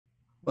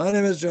My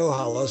name is Joe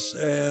Hollis,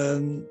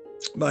 and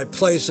my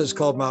place is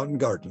called Mountain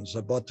Gardens.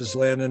 I bought this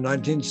land in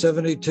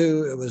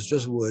 1972. It was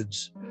just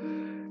woods.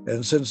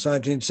 And since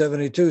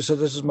 1972, so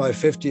this is my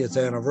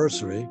 50th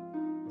anniversary,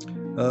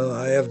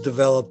 I have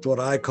developed what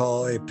I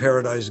call a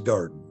paradise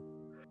garden.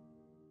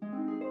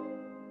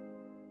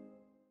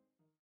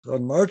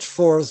 On March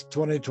 4th,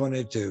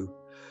 2022,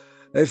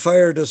 a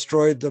fire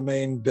destroyed the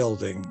main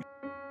building.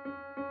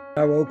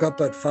 I woke up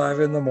at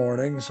 5 in the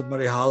morning.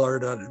 Somebody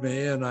hollered at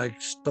me and I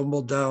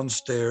stumbled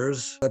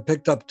downstairs. I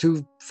picked up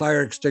 2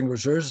 fire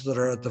extinguishers that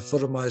are at the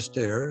foot of my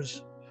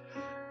stairs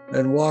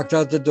and walked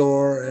out the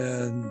door,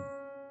 and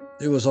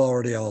it was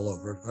already all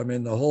over. I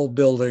mean, the whole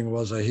building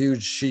was a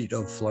huge sheet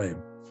of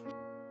flame.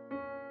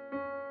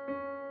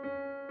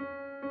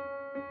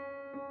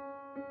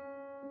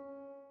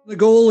 The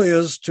goal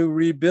is to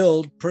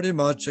rebuild pretty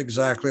much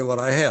exactly what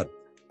I had.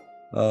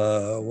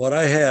 What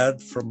I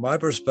had, from my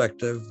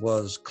perspective,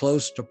 was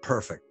close to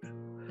perfect.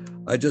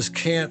 I just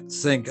can't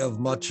think of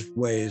much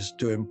ways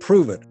to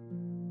improve it.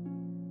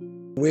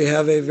 We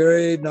have a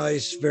very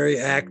nice, very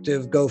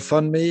active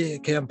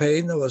GoFundMe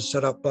campaign that was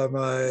set up by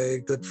my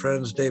good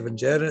friends Dave and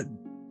Janet.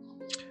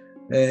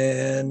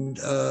 And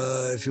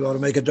if you want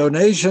to make a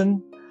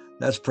donation,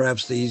 that's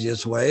perhaps the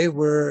easiest way.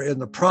 We're in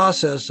the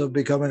process of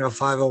becoming a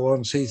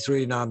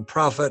 501c3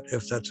 nonprofit,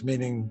 if that's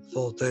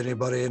meaningful to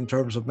anybody in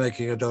terms of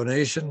making a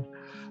donation.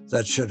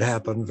 That should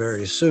happen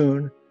very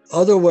soon.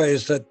 Other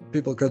ways that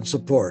people can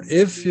support.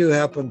 If you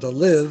happen to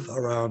live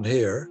around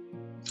here,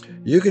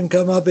 you can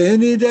come up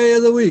any day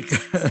of the week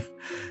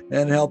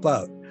and help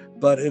out.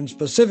 But in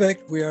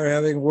specific, we are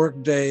having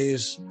work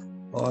days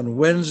on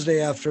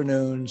Wednesday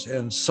afternoons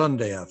and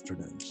Sunday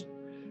afternoons.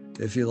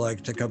 If you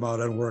like to come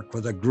out and work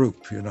with a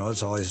group,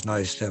 it's always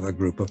nice to have a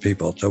group of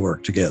people to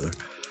work together.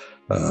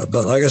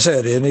 But like I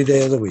said, any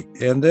day of the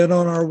week. And then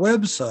on our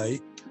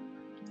website,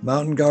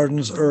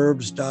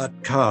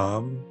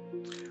 mountaingardensherbs.com,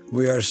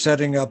 we are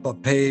setting up a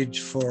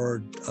page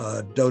for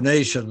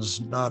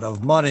donations, not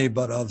of money,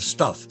 but of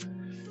stuff.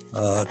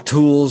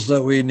 Tools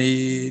that we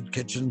need,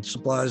 kitchen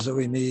supplies that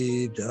we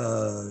need,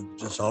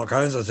 just all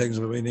kinds of things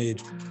that we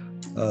need.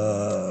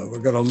 We're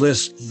going to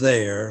list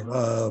there.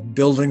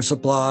 Building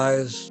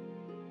supplies.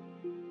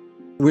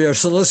 We are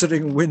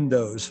soliciting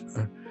windows,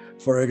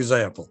 for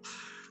example.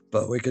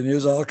 But we can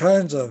use all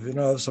kinds of,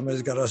 if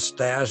somebody's got a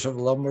stash of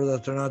lumber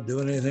that they're not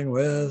doing anything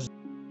with.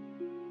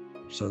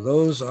 So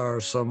those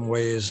are some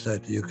ways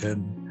that you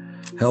can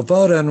help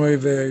out, and we're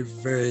very,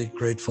 very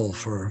grateful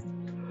for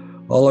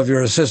all of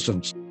your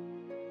assistance.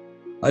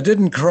 I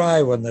didn't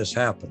cry when this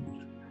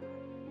happened,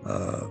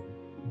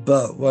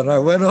 but when I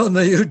went on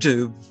the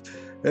YouTube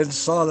and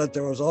saw that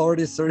there was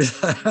already 30,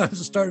 I'm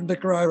starting to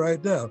cry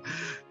right now.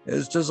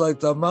 It's just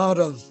like the amount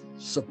of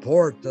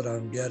support that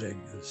I'm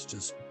getting is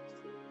just,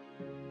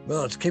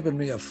 it's keeping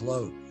me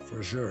afloat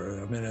for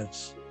sure. I mean,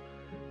 it's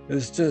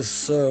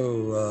just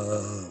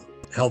so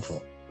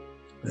helpful.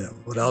 Yeah,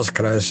 what else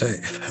can I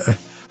say?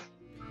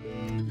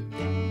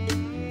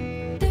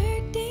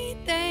 30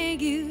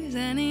 thank yous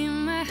and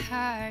in my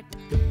heart.